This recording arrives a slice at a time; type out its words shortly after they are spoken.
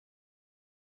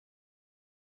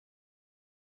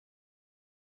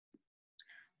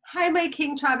Hi, my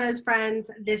King-Chavez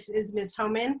friends. This is Ms.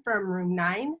 Homan from Room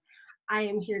 9. I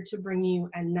am here to bring you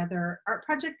another art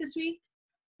project this week.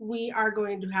 We are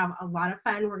going to have a lot of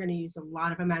fun. We're going to use a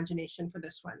lot of imagination for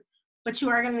this one, but you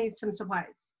are going to need some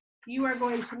supplies. You are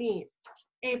going to need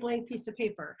a blank piece of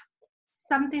paper,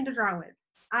 something to draw with.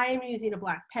 I am using a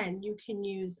black pen. You can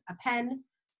use a pen,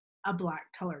 a black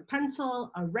colored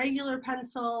pencil, a regular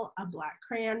pencil, a black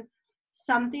crayon,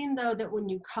 something though that when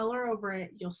you color over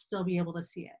it, you'll still be able to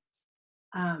see it.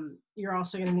 You're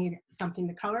also going to need something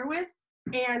to color with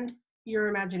and your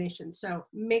imagination. So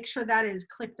make sure that is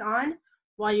clicked on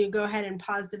while you go ahead and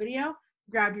pause the video,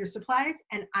 grab your supplies,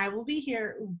 and I will be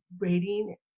here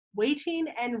waiting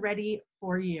and ready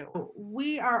for you.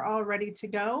 We are all ready to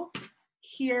go.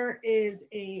 Here is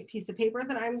a piece of paper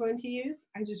that I'm going to use.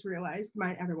 I just realized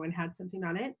my other one had something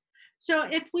on it. So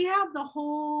if we have the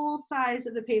whole size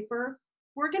of the paper,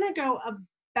 we're going to go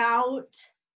about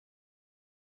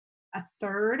a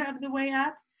third of the way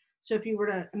up. So if you were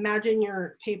to imagine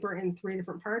your paper in 3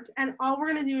 different parts, and all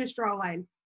we're going to do is draw a line,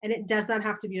 and it does not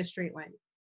have to be a straight line.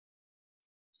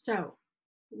 So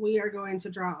we are going to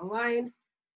draw a line.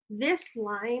 This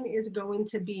line is going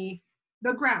to be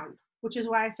the ground, which is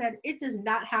why I said it does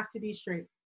not have to be straight.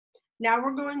 Now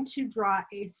we're going to draw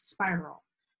a spiral.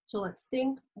 So let's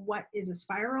think, what is a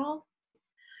spiral?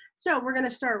 So we're going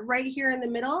to start right here in the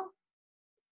middle,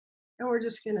 and we're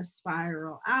just going to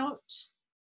spiral out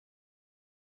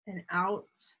and out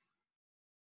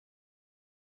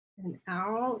and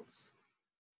out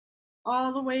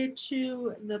all the way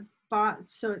to the bottom,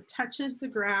 so it touches the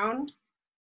ground,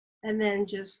 and then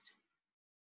just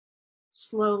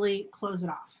slowly close it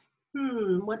off.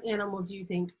 What animal do you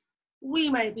think we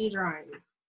might be drawing?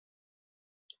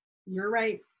 You're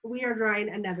right, we are drawing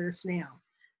another snail.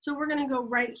 So we're going to go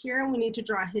right here, and we need to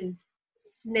draw his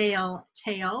snail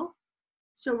tail.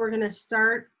 So we're going to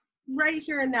start right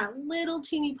here in that little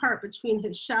teeny part between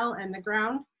his shell and the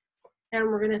ground. And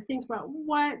we're going to think about,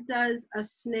 what does a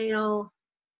snail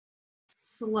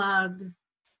slug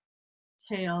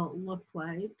tail look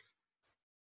like?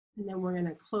 And then we're going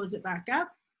to close it back up.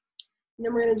 And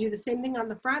then we're going to do the same thing on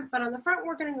the front, but on the front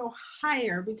we're going to go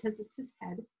higher because it's his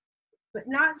head, but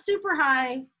not super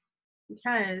high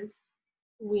because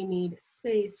we need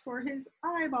space for his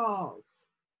eyeballs.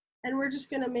 And we're just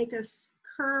going to make a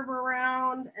curve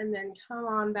around and then come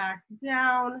on back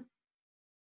down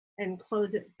and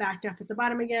close it back up at the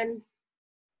bottom again.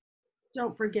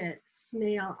 Don't forget,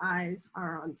 snail eyes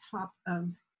are on top of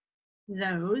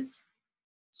those.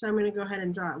 So I'm going to go ahead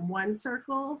and draw 1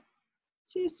 circle,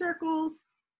 2 circles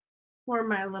for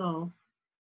my little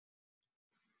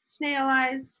snail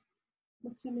eyes.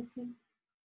 What's he missing?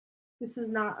 This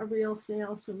is not a real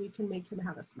snail, so we can make him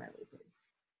have a smiley face.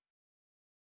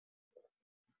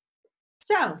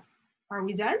 So, are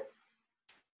we done?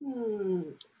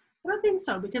 I don't think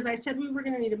so, because I said we were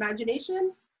going to need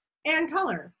imagination and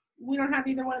color. We don't have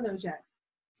either one of those yet.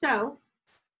 So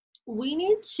we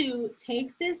need to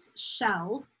take this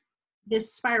shell,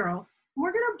 this spiral, and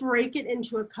we're going to break it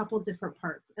into a couple different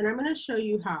parts. And I'm going to show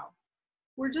you how.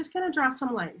 We're just going to draw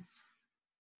some lines.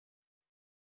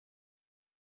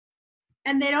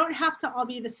 And they don't have to all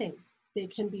be the same. They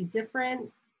can be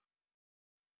different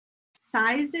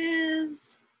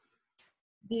sizes,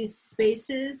 these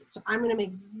spaces. So I'm going to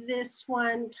make this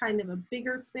one kind of a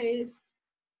bigger space.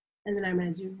 And then I'm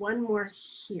going to do one more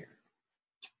here.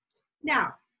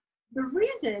 Now, the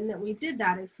reason that we did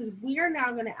that is because we are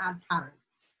now going to add patterns.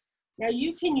 Now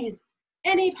you can use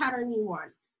any pattern you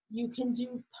want. You can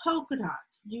do polka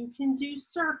dots, you can do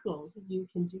circles, you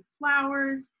can do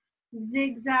flowers,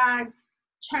 zigzags,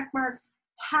 check marks,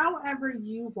 however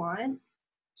you want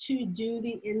to do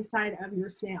the inside of your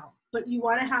snail. But you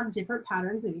want to have different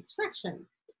patterns in each section.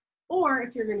 Or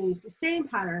if you're going to use the same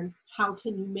pattern, how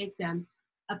can you make them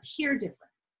appear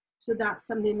different? So that's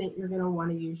something that you're going to want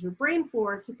to use your brain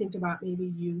for, to think about.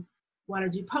 Maybe you want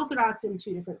to do polka dots in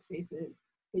 2 different spaces,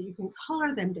 but you can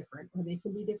color them different, or they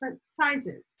can be different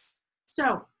sizes.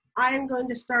 So I am going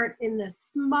to start in the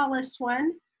smallest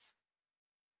one,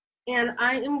 and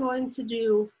I am going to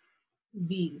do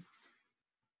these.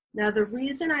 Now the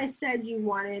reason I said you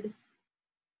wanted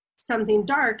something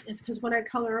dark is because when I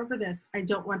color over this, I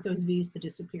don't want those V's to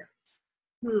disappear.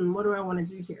 What do I want to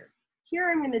do here? Here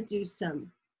I'm going to do some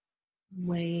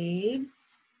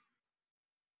waves.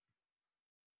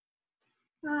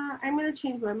 I'm going to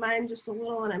change my mind just a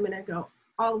little, and I'm going to go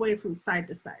all the way from side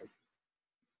to side.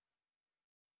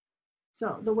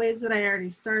 So the waves that I already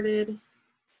started,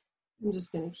 I'm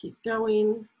just going to keep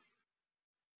going.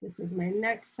 This is my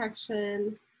next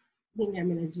section. I think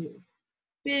I'm going to do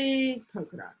big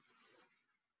polka dots.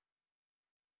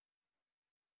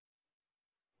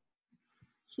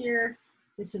 here.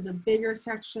 This is a bigger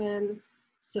section,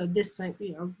 so this might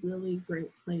be a really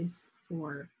great place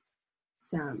for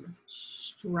some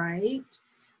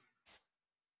stripes.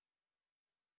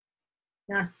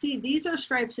 Now see, these are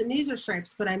stripes and these are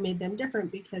stripes, but I made them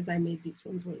different because I made these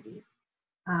ones wavy.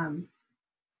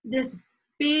 This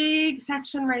big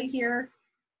section right here,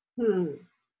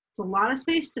 it's a lot of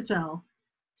space to fill.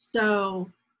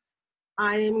 So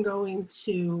I am going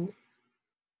to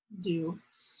do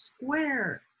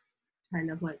square,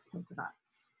 kind of like polka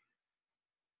dots.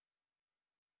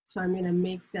 So I'm going to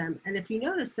make them, and if you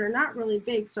notice, they're not really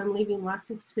big, so I'm leaving lots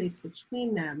of space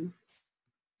between them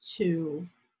to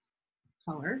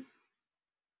color.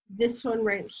 This one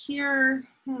right here,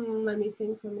 let me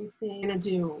think. I'm going to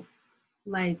do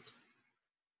like,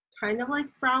 kind of like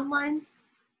frown lines,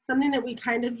 something that we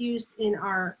kind of used in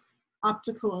our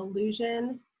optical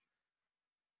illusion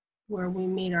where we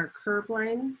made our curve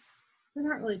lines. They're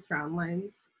not really frown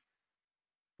lines.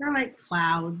 They're like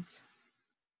clouds.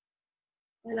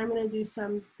 And I'm going to do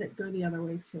some that go the other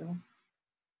way too.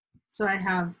 So I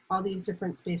have all these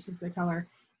different spaces to color.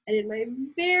 And in my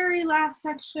very last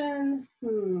section,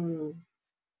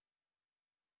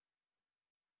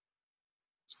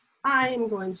 I am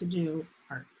going to do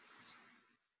hearts.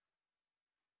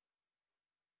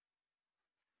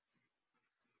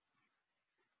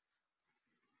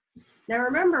 Now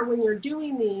remember, when you're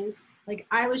doing these, like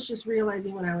I was just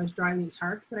realizing when I was drawing these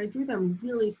hearts that I drew them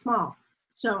really small.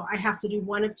 So I have to do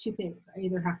one of two things. I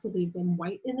either have to leave them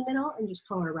white in the middle and just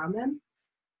color around them,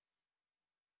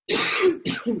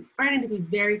 or I need to be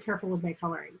very careful with my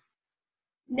coloring.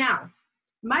 Now,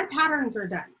 my patterns are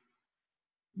done.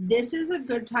 This is a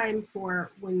good time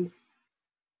for when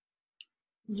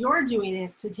you're doing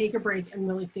it to take a break and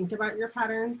really think about your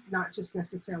patterns, not just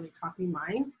necessarily copy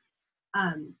mine.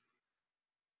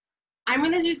 I'm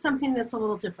going to do something that's a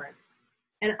little different,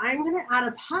 and I'm going to add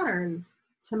a pattern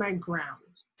to my ground.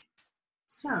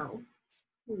 So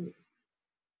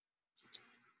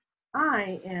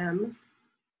I am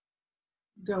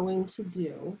going to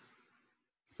do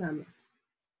some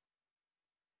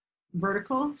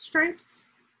vertical stripes,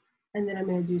 and then I'm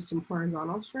going to do some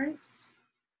horizontal stripes,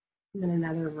 and then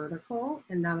another vertical.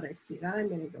 And now that I see that, I'm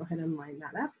going to go ahead and line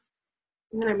that up.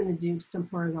 And then I'm going to do some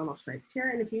horizontal stripes here.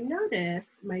 And if you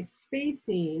notice, my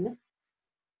spacing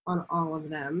on all of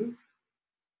them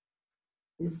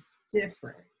is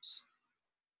different.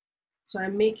 So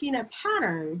I'm making a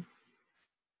pattern,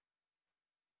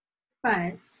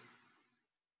 but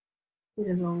it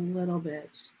is a little bit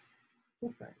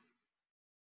different.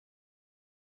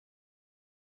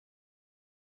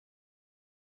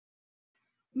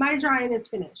 My drawing is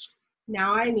finished.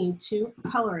 Now I need to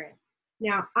color it.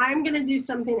 Now I'm going to do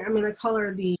something. I'm going to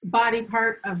color the body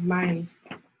part of my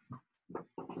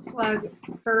slug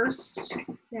first.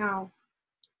 Now,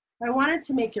 if I wanted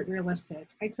to make it realistic,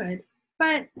 I could,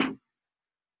 but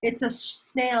it's a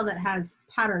snail that has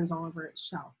patterns all over its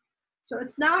shell. So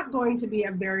it's not going to be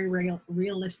a very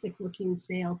realistic looking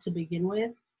snail to begin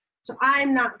with. So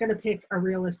I'm not going to pick a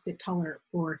realistic color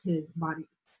for his body.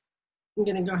 I'm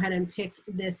going to go ahead and pick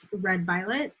this red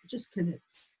violet just because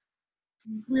it's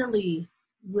really,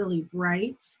 really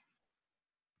bright.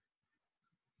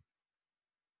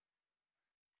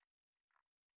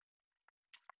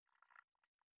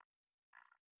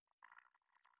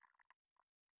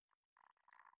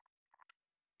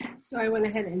 So I went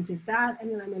ahead and did that, and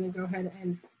then I'm going to go ahead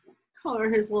and color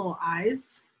his little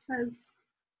eyes because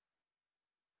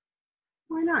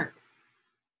why not?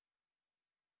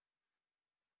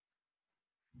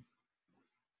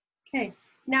 Okay,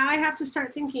 now I have to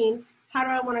start thinking, how do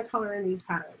I want to color in these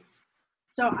patterns?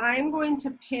 So I'm going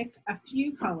to pick a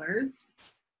few colors.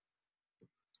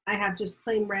 I have just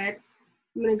plain red.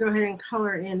 I'm going to go ahead and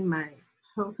color in my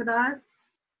polka dots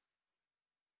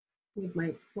with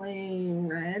my plain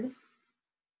red.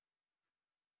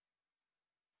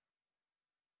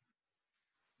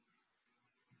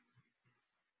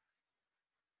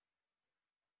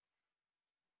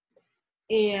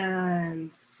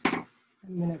 And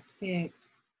I'm going to pick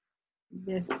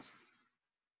this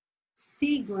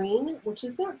sea green, which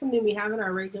is not something we have in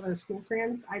our regular school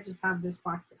crayons. I just have this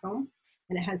box at home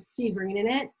and it has sea green in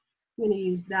it. I'm going to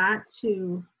use that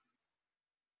to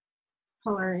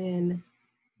color in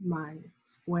my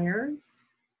squares.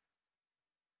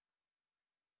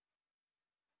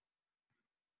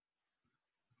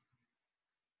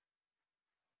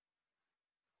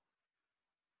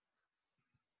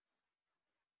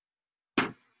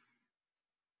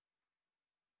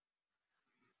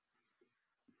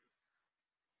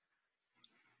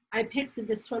 I picked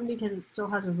this one because it still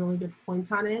has a really good point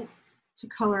on it to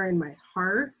color in my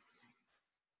hearts.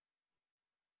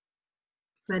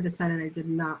 because I decided I did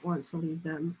not want to leave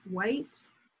them white.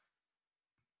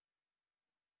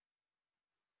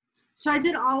 So I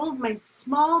did all of my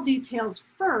small details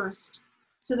first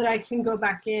so that I can go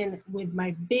back in with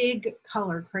my big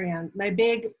color crayon, my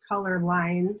big color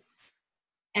lines,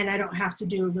 and I don't have to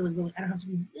do I don't have to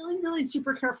be really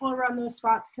super careful around those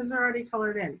spots because they're already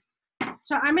colored in.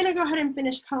 So I'm gonna go ahead and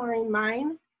finish coloring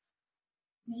mine.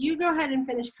 You go ahead and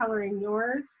finish coloring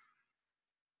yours.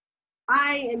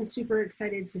 I am super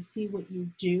excited to see what you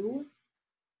do.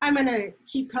 I'm gonna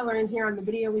keep coloring here on the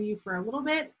video with you for a little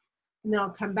bit, and then I'll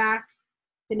come back,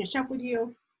 finish up with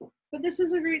you. But this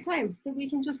is a great time that we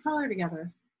can just color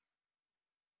together.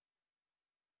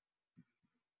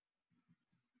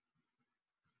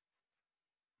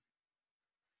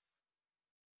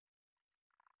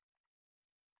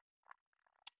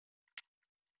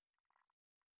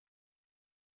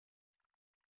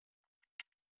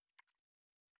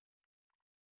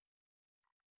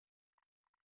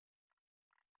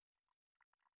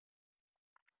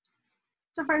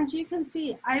 So friends, you can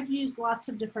see I've used lots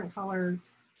of different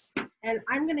colors, and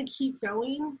I'm gonna keep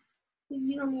going.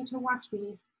 You don't need to watch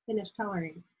me finish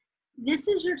coloring. This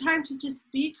is your time to just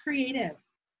be creative.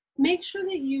 Make sure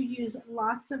that you use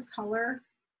lots of color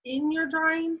in your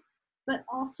drawing, but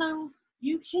also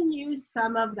you can use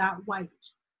some of that white.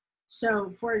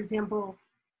 So for example,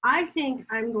 I think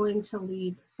I'm going to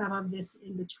leave some of this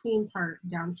in between part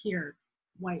down here,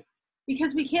 white,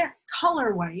 because we can't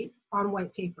color white on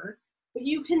white paper, but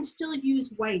you can still use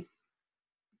white.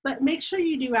 But make sure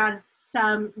you do add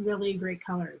some really great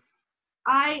colors.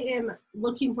 I am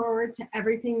looking forward to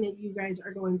everything that you guys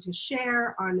are going to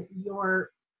share on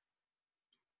your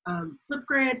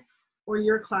Flipgrid or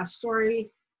your class story.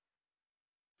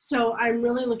 So I'm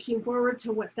really looking forward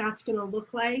to what that's gonna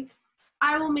look like.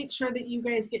 I will make sure that you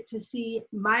guys get to see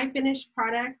my finished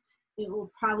product. It will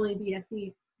probably be at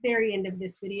the very end of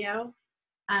this video.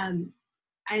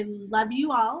 I love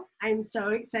you all. I'm so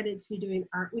excited to be doing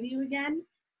art with you again.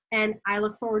 And I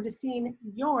look forward to seeing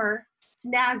your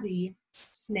snazzy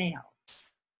snail.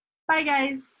 Bye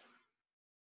guys.